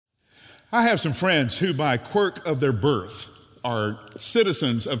I have some friends who, by quirk of their birth, are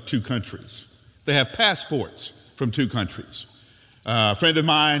citizens of two countries. They have passports from two countries. A friend of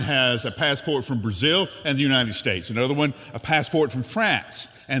mine has a passport from Brazil and the United States. Another one, a passport from France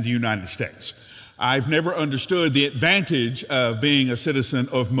and the United States. I've never understood the advantage of being a citizen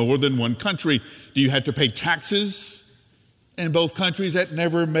of more than one country. Do you have to pay taxes in both countries? That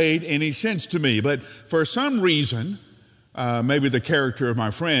never made any sense to me. But for some reason, maybe the character of my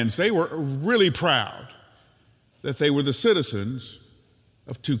friends, they were really proud that they were the citizens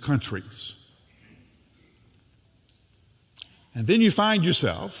of two countries. And then you find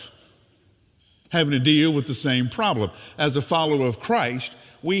yourself having to deal with the same problem. As a follower of Christ,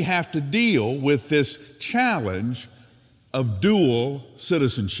 we have to deal with this challenge of dual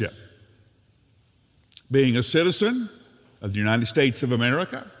citizenship. Being a citizen of the United States of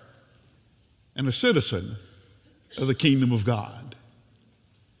America and a citizen of the kingdom of God.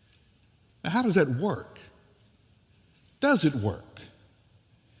 Now, how does that work? Does it work?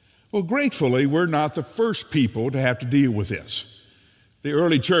 Well, gratefully, we're not the first people to have to deal with this. The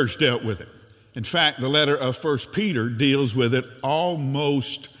early church dealt with it. In fact, the letter of 1 Peter deals with it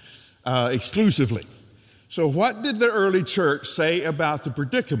almost exclusively. So what did the early church say about the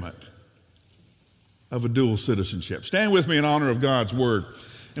predicament of a dual citizenship? Stand with me in honor of God's word,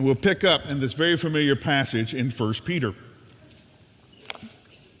 and we'll pick up in this very familiar passage in 1 Peter.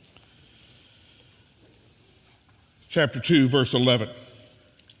 Chapter 2, verse 11.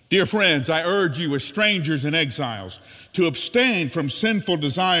 Dear friends, I urge you as strangers and exiles to abstain from sinful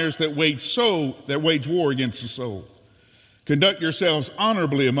desires that wage war against the soul. Conduct yourselves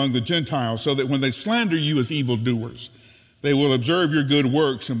honorably among the Gentiles so that when they slander you as evildoers, they will observe your good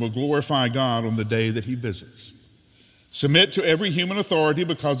works and will glorify God on the day that he visits. Submit to every human authority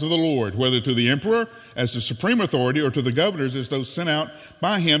because of the Lord, whether to the emperor as the supreme authority or to the governors as those sent out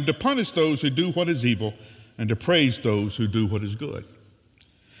by him to punish those who do what is evil and to praise those who do what is good.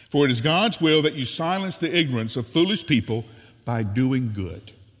 For it is God's will that you silence the ignorance of foolish people by doing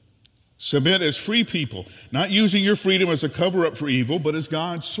good. Submit as free people, not using your freedom as a cover-up for evil, but as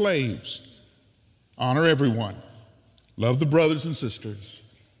God's slaves. Honor everyone. Love the brothers and sisters.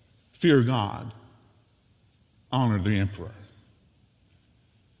 Fear God. Honor the emperor.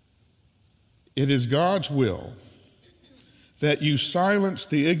 It is God's will that you silence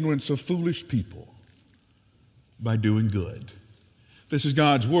the ignorance of foolish people by doing good. This is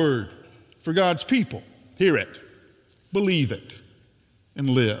God's word for God's people. Hear it, believe it, and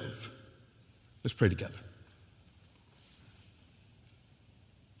live. Let's pray together.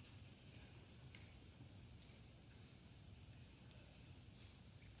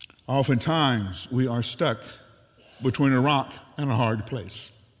 Oftentimes, we are stuck between a rock and a hard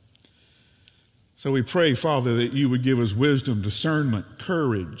place. So we pray, Father, that you would give us wisdom, discernment,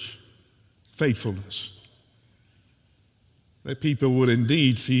 courage, faithfulness. That people would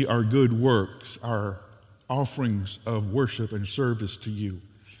indeed see our good works, our offerings of worship and service to you,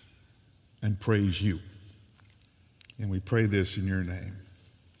 and praise you. And we pray this in your name.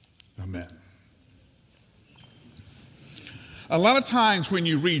 Amen. A lot of times when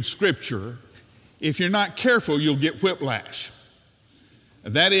you read Scripture, if you're not careful, you'll get whiplash.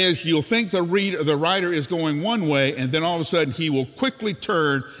 That is, you'll think the writer is going one way, and then all of a sudden he will quickly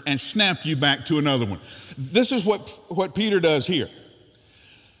turn and snap you back to another one. This is what Peter does here.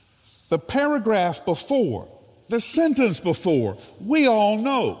 The paragraph before, the sentence before, we all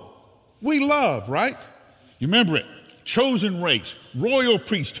know. We love, right? You remember it. Chosen race, royal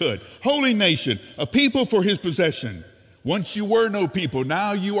priesthood, holy nation, a people for his possession. Once you were no people,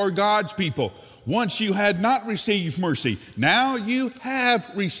 now you are God's people. Once you had not received mercy, now you have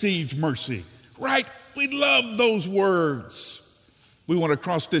received mercy. Right? We love those words. We want to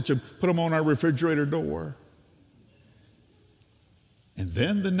cross-stitch them, put them on our refrigerator door. And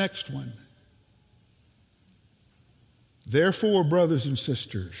then the next one. Therefore, brothers and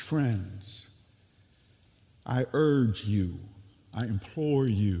sisters, friends, I urge you, I implore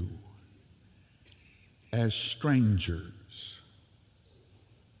you, as strangers,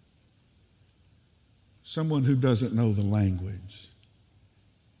 someone who doesn't know the language,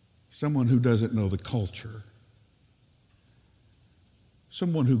 someone who doesn't know the culture,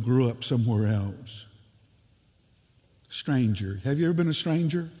 someone who grew up somewhere else. Stranger. Have you ever been a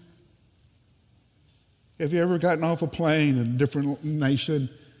stranger? Have you ever gotten off a plane in a different nation,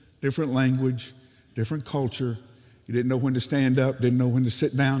 different language, different culture? You didn't know when to stand up, didn't know when to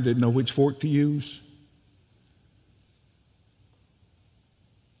sit down, didn't know which fork to use?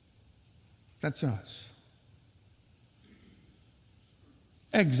 That's us.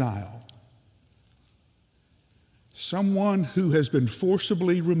 Exile. Someone who has been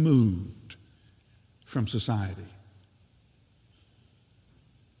forcibly removed from society.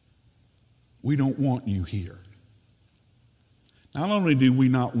 We don't want you here. Not only do we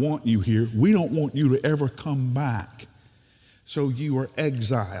not want you here, we don't want you to ever come back. So you are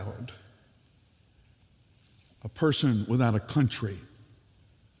exiled, a person without a country,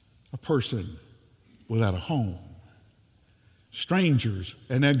 a person without a home, strangers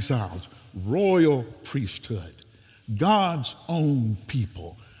and exiles, royal priesthood, God's own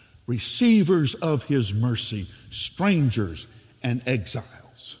people, receivers of his mercy, strangers and exiles.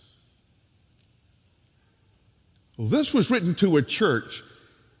 Well, this was written to a church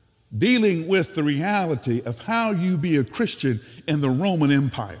dealing with the reality of how you be a Christian in the Roman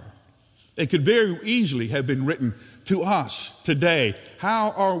Empire. It could very easily have been written to us today.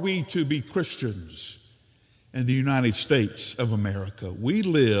 How are we to be Christians in the United States of America? We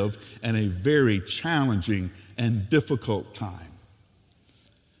live in a very challenging and difficult time.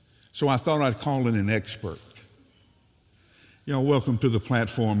 So I thought I'd call in an expert. Welcome to the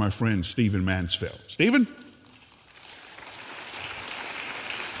platform, my friend Stephen Mansfield. Stephen?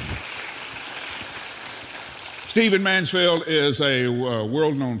 Stephen Mansfield is a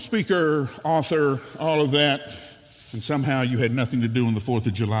world-known speaker, author, all of that, and somehow you had nothing to do on the 4th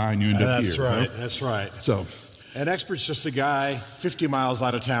of July and you ended up here. That's right, huh? That's right. So, an expert's just a guy 50 miles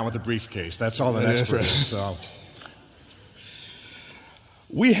out of town with a briefcase. That's all an expert is. So.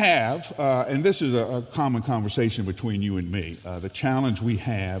 We have, and this is a common conversation between you and me, the challenge we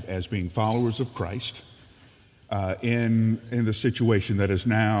have as being followers of Christ in the situation that is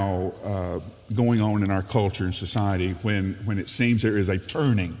now going on in our culture and society when it seems there is a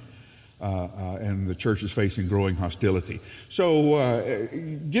turning and the church is facing growing hostility. So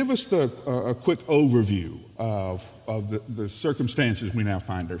give us a quick overview of the circumstances we now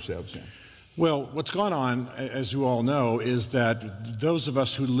find ourselves in. Well, what's gone on, as you all know, is that those of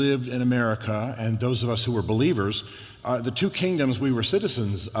us who lived in America and those of us who were believers, the two kingdoms we were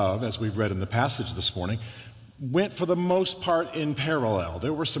citizens of, as we've read in the passage this morning, went for the most part in parallel.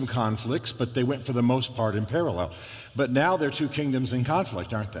 There were some conflicts, but they went for the most part in parallel. But now they're two kingdoms in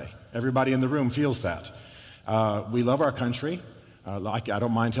conflict, aren't they? Everybody in the room feels that. We love our country. I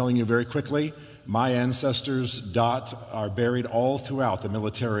don't mind telling you very quickly, my ancestors are buried all throughout the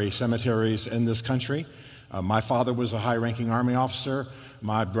military cemeteries in this country. My father was a high-ranking Army officer.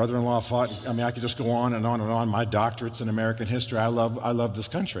 My brother-in-law fought. I could just go on and on and on. My doctorate's in American history. I love this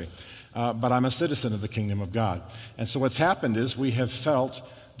country. But I'm a citizen of the kingdom of God. And so what's happened is we have felt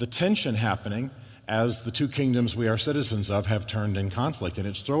the tension happening as the two kingdoms we are citizens of have turned in conflict, and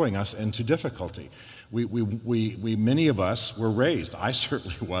it's throwing us into difficulty. We many of us were raised, I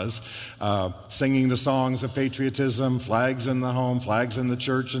certainly was, singing the songs of patriotism, flags in the home, flags in the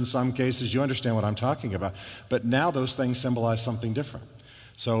church in some cases. You understand what I'm talking about. But now those things symbolize something different.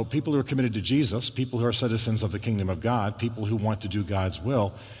 So people who are committed to Jesus, people who are citizens of the kingdom of God, people who want to do God's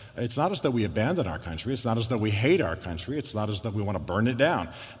will, it's not as though we abandon our country. It's not as though we hate our country. It's not as though we want to burn it down.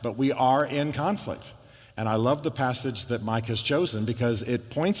 But we are in conflict. And I love the passage that Mike has chosen because it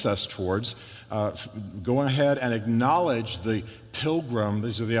points us towards going ahead and acknowledge the pilgrim,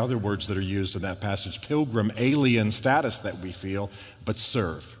 these are the other words that are used in that passage, pilgrim, alien status that we feel, but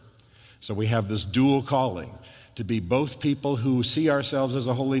serve. So we have this dual calling to be both people who see ourselves as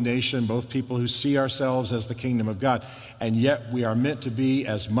a holy nation, both people who see ourselves as the kingdom of God, and yet we are meant to be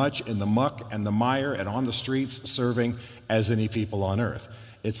as much in the muck and the mire and on the streets serving as any people on earth.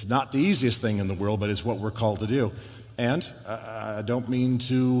 It's not the easiest thing in the world, but it's what we're called to do. And I don't mean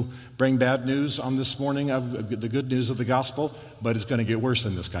to bring bad news on this morning of the good news of the gospel, but it's going to get worse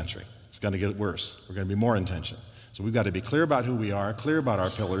in this country. It's going to get worse. We're going to be more in tension. So we've got to be clear about who we are, clear about our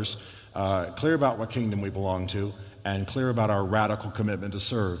pillars, clear about what kingdom we belong to, and clear about our radical commitment to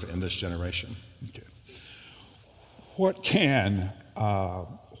serve in this generation. Okay. What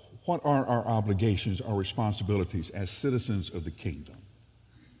are our obligations, our responsibilities as citizens of the kingdom?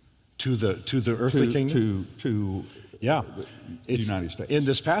 To the earthly kingdom? To the United States. In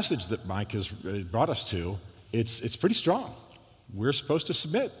this passage that Mike has brought us to, it's pretty strong. We're supposed to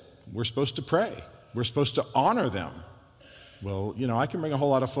submit. We're supposed to pray. We're supposed to honor them. Well, I can bring a whole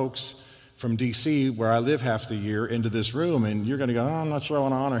lot of folks from D.C., where I live half the year, into this room, and you're going to go, I'm not sure I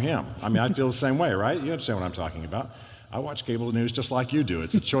want to honor him. I feel the same way, right? You understand what I'm talking about. I watch cable news just like you do.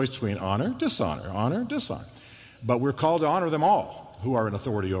 It's a choice between honor, dishonor. But we're called to honor them all who are in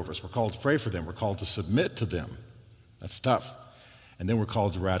authority over us. We're called to pray for them. We're called to submit to them. That's tough. And then we're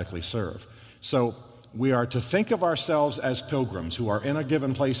called to radically serve. So we are to think of ourselves as pilgrims who are in a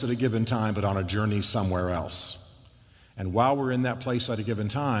given place at a given time, but on a journey somewhere else. And while we're in that place at a given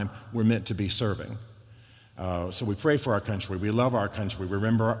time, we're meant to be serving. So we pray for our country. We love our country. We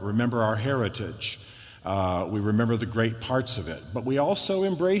remember our heritage. We remember the great parts of it, but we also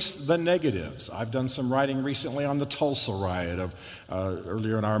embrace the negatives. I've done some writing recently on the Tulsa riot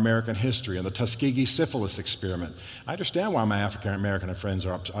earlier in our American history and the Tuskegee syphilis experiment. I understand why my African American friends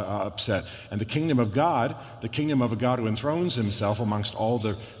are upset. And the kingdom of God who enthrones himself amongst all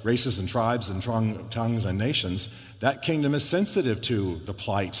the races and tribes and tongues and nations, that kingdom is sensitive to the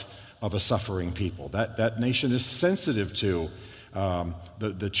plight of a suffering people. That nation is sensitive to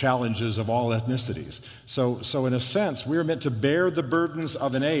the challenges of all ethnicities. So in a sense, we're meant to bear the burdens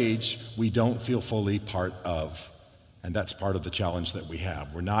of an age we don't feel fully part of. And that's part of the challenge that we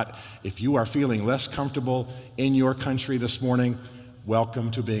have. We're not, if you are feeling less comfortable in your country this morning,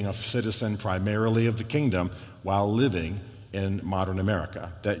 welcome to being a citizen primarily of the kingdom while living in modern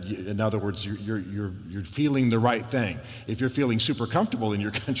America. In other words, you're feeling the right thing. If you're feeling super comfortable in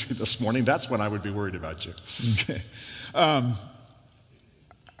your country this morning, that's when I would be worried about you. Okay.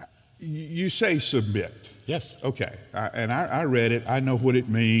 You say submit. Yes. Okay. And I read it. I know what it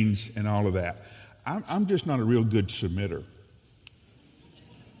means and all of that. I'm just not a real good submitter.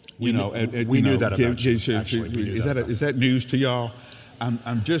 We knew that about you. Actually, is that news to y'all?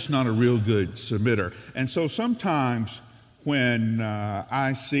 I'm just not a real good submitter. And so sometimes when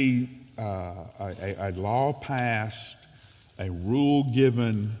I see a law passed, a rule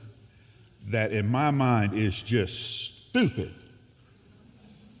given that in my mind is just stupid,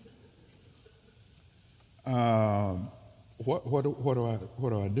 what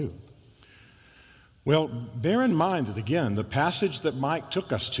do I do? Well, bear in mind that, again, the passage that Mike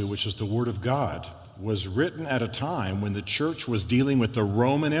took us to, which is the Word of God, was written at a time when the church was dealing with the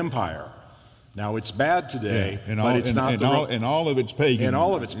Roman Empire. Now, it's bad today, but it's not in all of its paganism. In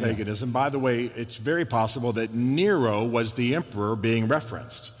all of its paganism. By the way, it's very possible that Nero was the emperor being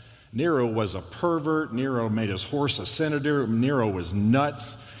referenced. Nero was a pervert. Nero made his horse a senator. Nero was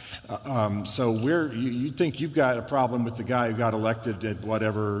nuts. So you think you've got a problem with the guy who got elected at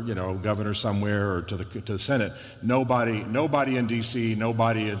whatever, governor somewhere or to the Senate. Nobody in D.C.,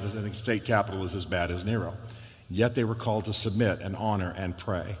 nobody in the state capitol is as bad as Nero. Yet they were called to submit and honor and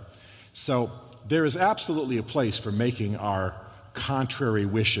pray. So there is absolutely a place for making our contrary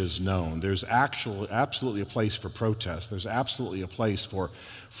wishes known. There's absolutely a place for protest. There's absolutely a place for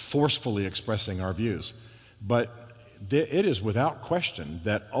forcefully expressing our views. But it is without question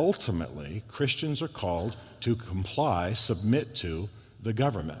that ultimately Christians are called to comply, submit to the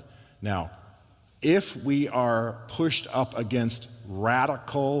government. Now, if we are pushed up against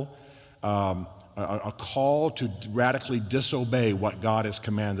radical, a call to radically disobey what God has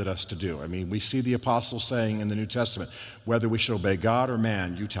commanded us to do. I mean, we see the apostles saying in the New Testament, whether we should obey God or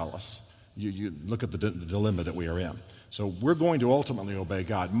man, you tell us. You look at the dilemma that we are in. So we're going to ultimately obey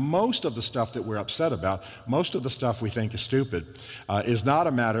God. Most of the stuff that we're upset about, most of the stuff we think is stupid, is not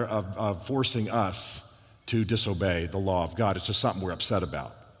a matter of forcing us to disobey the law of God. It's just something we're upset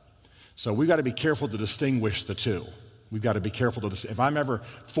about. So we've got to be careful to distinguish the two. We've got to be careful to if I'm ever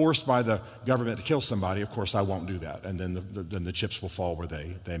forced by the government to kill somebody, of course I won't do that, and then the chips will fall where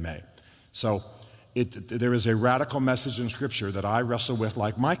they may. So there is a radical message in Scripture that I wrestle with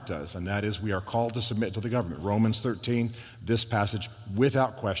like Mike does, and that is we are called to submit to the government. Romans 13, this passage,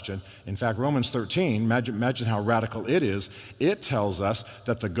 without question. In fact, Romans 13, imagine how radical it is. It tells us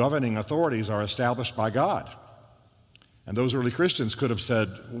that the governing authorities are established by God. And those early Christians could have said,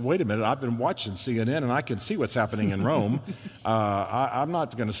 wait a minute, I've been watching CNN and I can see what's happening in Rome. I'm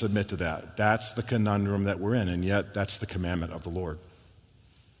not going to submit to that. That's the conundrum that we're in, and yet that's the commandment of the Lord.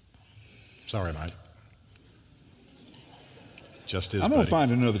 Sorry, Mike. Just is, I'm going to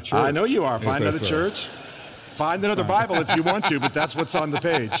find another church. I know you are. Find another church. Find another Bible if you want to, but that's what's on the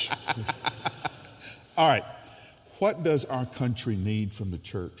page. All right. What does our country need from the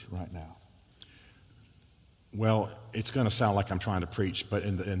church right now? Well, it's going to sound like I'm trying to preach, but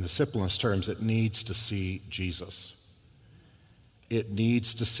in the simplest terms, it needs to see Jesus. It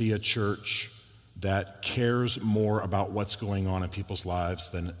needs to see a church that cares more about what's going on in people's lives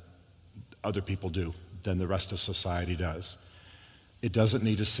than other people do, than the rest of society does. It doesn't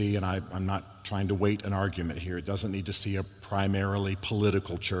need to see, and I'm not trying to weight an argument here, it doesn't need to see a primarily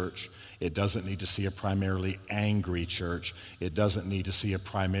political church. It doesn't need to see a primarily angry church. It doesn't need to see a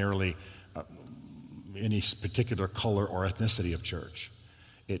primarily any particular color or ethnicity of church.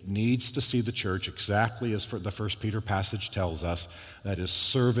 It needs to see the church exactly as the 1 Peter passage tells us, that is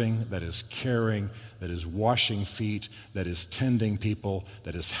serving, that is caring, that is washing feet, that is tending people,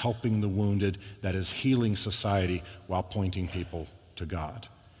 that is helping the wounded, that is healing society while pointing people to God.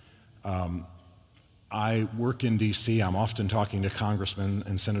 I work in D.C. I'm often talking to congressmen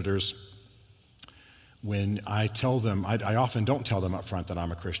and senators. when I tell them, I often don't tell them up front that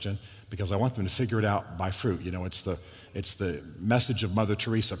I'm a Christian because I want them to figure it out by fruit. You know, it's the message of Mother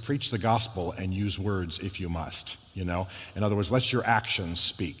Teresa, preach the gospel and use words if you must, you know. In other words, let your actions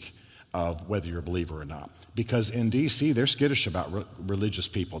speak of whether you're a believer or not. Because in D.C., they're skittish about religious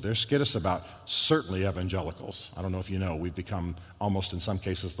people. They're skittish about certainly evangelicals. I don't know if you know, we've become almost in some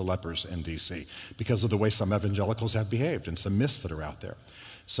cases the lepers in D.C. because of the way some evangelicals have behaved and some myths that are out there.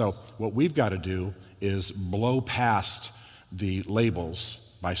 So what we've got to do is blow past the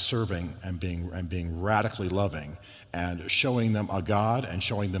labels by serving and being radically loving and showing them a God and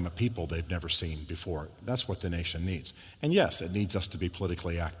showing them a people they've never seen before. That's what the nation needs. And yes, it needs us to be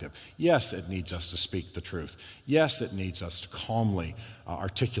politically active. Yes, it needs us to speak the truth. Yes, it needs us to calmly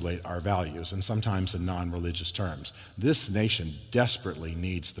articulate our values, and sometimes in non-religious terms. This nation desperately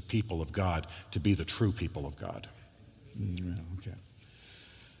needs the people of God to be the true people of God. Okay.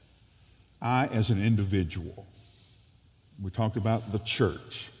 I, as an individual, we talked about the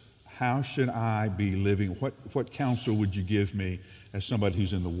church. How should I be living? What counsel would you give me as somebody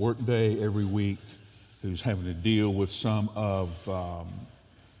who's in the workday every week, who's having to deal with some of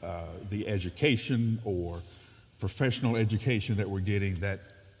the education or professional education that we're getting that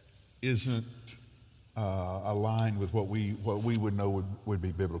isn't aligned with what we would know would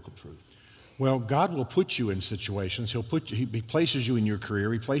be biblical truth? Well, God will put you in situations. He places you in your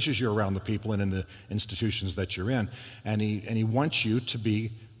career. He places you around the people and in the institutions that you're in. And he wants you to be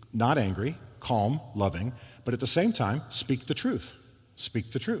not angry, calm, loving, but at the same time, speak the truth. Speak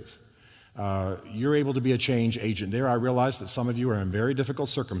the truth. You're able to be a change agent there. I realize that some of you are in very difficult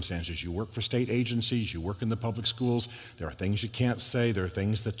circumstances. You work for state agencies. You work in the public schools. There are things you can't say. There are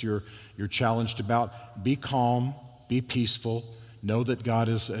things that you're challenged about. Be calm. Be peaceful. Know that God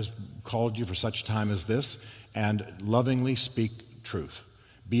has called you for such a time as this, and lovingly speak truth.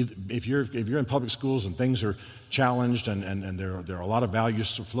 If you're in public schools and things are challenged and there are a lot of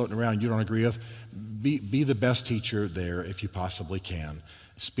values floating around you don't agree with, be the best teacher there if you possibly can.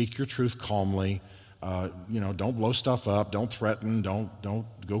 Speak your truth calmly. Don't blow stuff up. Don't threaten. Don't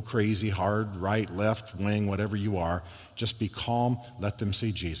go crazy, hard, right, left, wing, whatever you are. Just be calm. Let them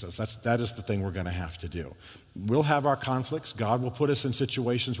see Jesus. That is the thing we're going to have to do. We'll have our conflicts. God will put us in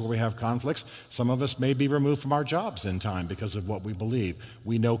situations where we have conflicts. Some of us may be removed from our jobs in time because of what we believe.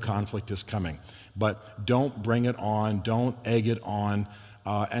 We know conflict is coming. But don't bring it on. Don't egg it on.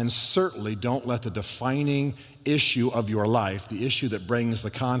 And certainly don't let the defining issue of your life, the issue that brings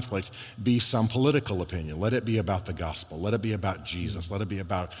the conflict, be some political opinion. Let it be about the gospel. Let it be about Jesus. Let it be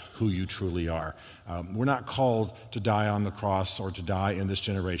about who you truly are. We're not called to die on the cross or to die in this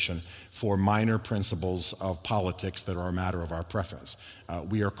generation for minor principles of politics that are a matter of our preference.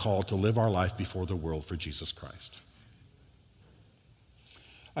 We are called to live our life before the world for Jesus Christ.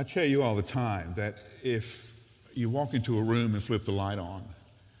 I tell you all the time that if you walk into a room and flip the light on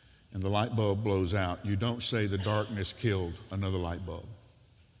and the light bulb blows out, you don't say the darkness killed another light bulb.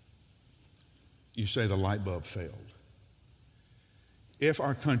 You say the light bulb failed. If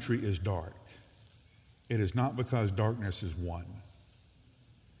our country is dark, it is not because darkness is won.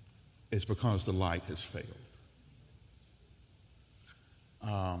 It's because the light has failed.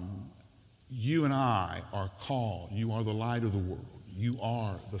 You and I are called. You are the light of the world. You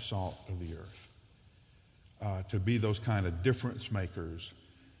are the salt of the earth. To be those kind of difference makers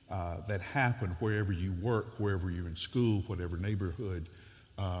that happen wherever you work, wherever you're in school, whatever neighborhood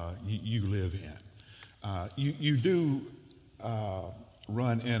you live in. You do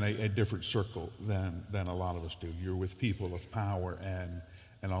run in a different circle than a lot of us do. You're with people of power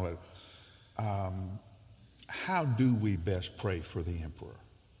and all that. How do we best pray for the emperor?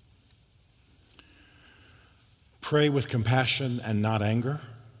 Pray with compassion and not anger.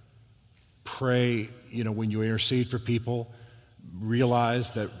 Pray, when you intercede for people,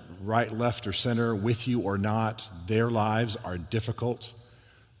 realize that right, left, or center, with you or not, their lives are difficult.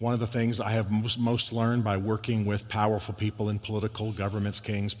 One of the things I have most learned by working with powerful people in political governments,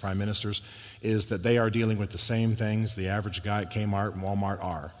 kings, prime ministers, is that they are dealing with the same things the average guy at Kmart and Walmart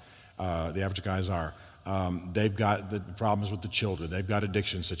are. The average guys are. They've got the problems with the children. They've got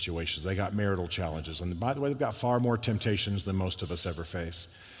addiction situations. They got marital challenges. And by the way, they've got far more temptations than most of us ever face.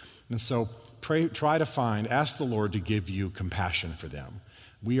 And so ask the Lord to give you compassion for them.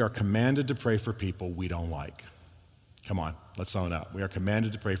 We are commanded to pray for people we don't like. Come on, let's own up. We are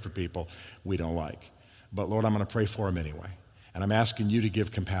commanded to pray for people we don't like. But Lord, I'm going to pray for them anyway. And I'm asking you to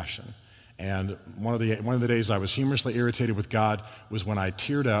give compassion. And one of the days I was humorously irritated with God was when I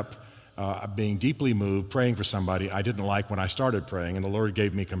teared up being deeply moved, praying for somebody I didn't like when I started praying, and the Lord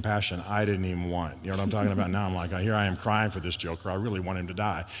gave me compassion I didn't even want. You know what I'm talking about? Now I'm like, here I am crying for this joker. I really want him to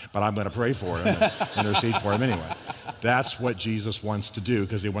die, but I'm going to pray for him and intercede for him anyway. That's what Jesus wants to do,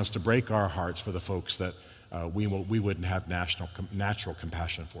 because he wants to break our hearts for the folks that we wouldn't have natural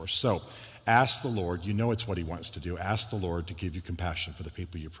compassion for. So ask the Lord. You know it's what he wants to do. Ask the Lord to give you compassion for the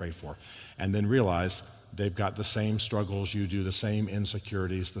people you pray for, and then realize they've got the same struggles you do, the same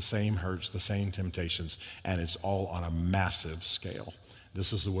insecurities, the same hurts, the same temptations, and it's all on a massive scale.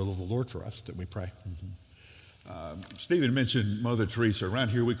 This is the will of the Lord for us, that we pray. Stephen mentioned Mother Teresa. Around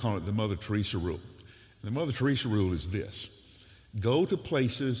here we call it the Mother Teresa rule. The Mother Teresa rule is this: go to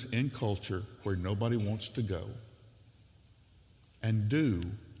places in culture where nobody wants to go and do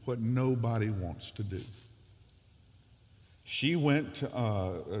what nobody wants to do. She went to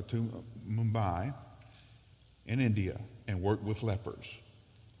Mumbai in India and worked with lepers.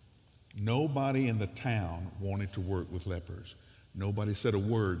 Nobody in the town wanted to work with lepers. Nobody said a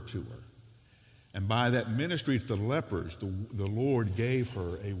word to her. And by that ministry to the lepers, the Lord gave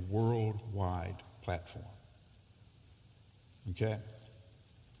her a worldwide platform. Okay?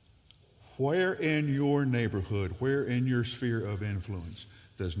 Where in your neighborhood, where in your sphere of influence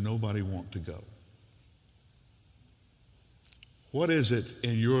does nobody want to go? What is it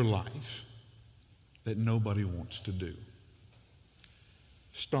in your life that nobody wants to do?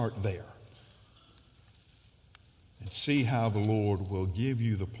 Start there and see how the Lord will give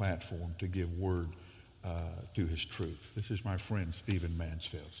you the platform to give word to his truth. This is my friend Stephen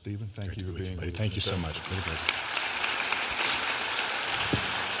Mansfield. Stephen, thank you for being with us. Thank you so much.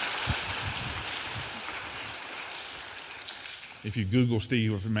 If you Google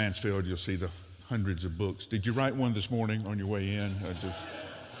Stephen Mansfield, you'll see the hundreds of books. Did you write one this morning on your way in?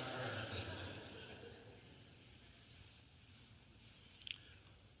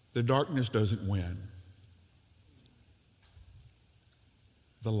 The darkness doesn't win.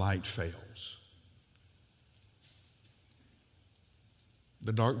 The light fails.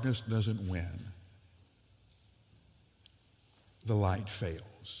 The darkness doesn't win. The light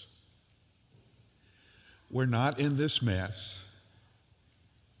fails. We're not in this mess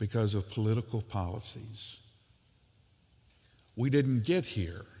because of political policies. We didn't get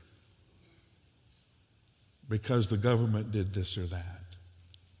here because the government did this or that.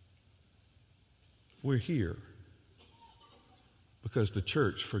 We're here because the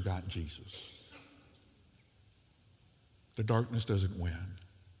church forgot Jesus. The darkness doesn't win.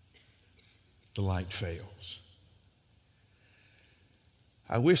 The light fails.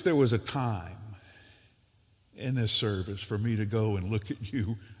 I wish there was a time in this service for me to go and look at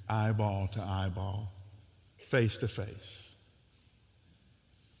you eyeball to eyeball, face to face.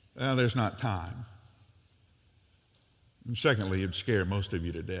 Well, there's not time. And secondly, it'd scare most of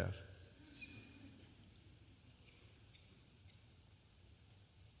you to death.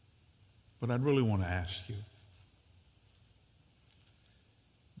 But I'd really want to ask you,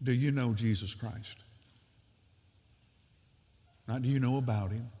 do you know Jesus Christ? Not do you know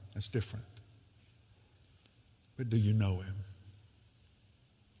about him? That's different. But do you know him?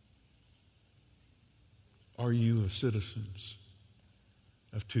 Are you the citizens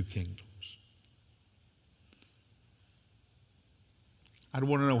of two kingdoms? I'd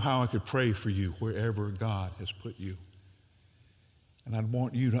want to know how I could pray for you wherever God has put you. And I'd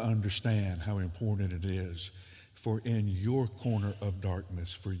want you to understand how important it is for in your corner of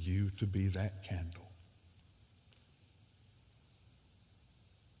darkness for you to be that candle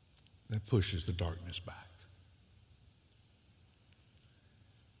that pushes the darkness back.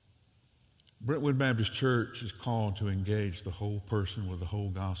 Brentwood Baptist Church is called to engage the whole person with the whole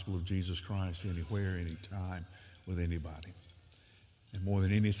gospel of Jesus Christ anywhere, anytime, with anybody. And more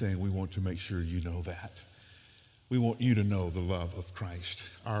than anything, we want to make sure you know that. We want you to know the love of Christ.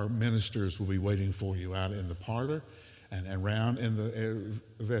 Our ministers will be waiting for you out in the parlor and around in the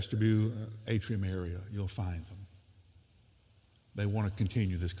vestibule atrium area. You'll find them. They want to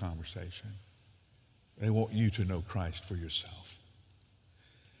continue this conversation. They want you to know Christ for yourself.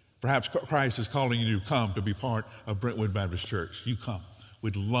 Perhaps Christ is calling you to come to be part of Brentwood Baptist Church. You come.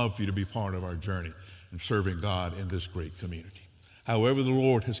 We'd love for you to be part of our journey in serving God in this great community. However, the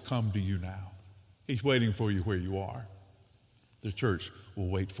Lord has come to you now. He's waiting for you where you are. The church will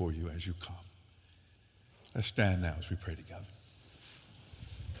wait for you as you come. Let's stand now as we pray together.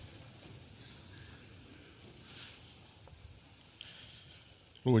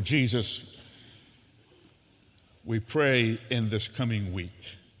 Lord Jesus, we pray in this coming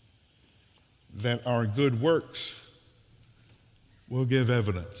week that our good works will give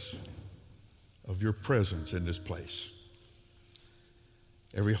evidence of your presence in this place.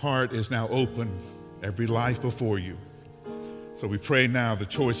 Every heart is now open, every life before you. So we pray now the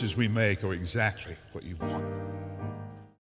choices we make are exactly what you want.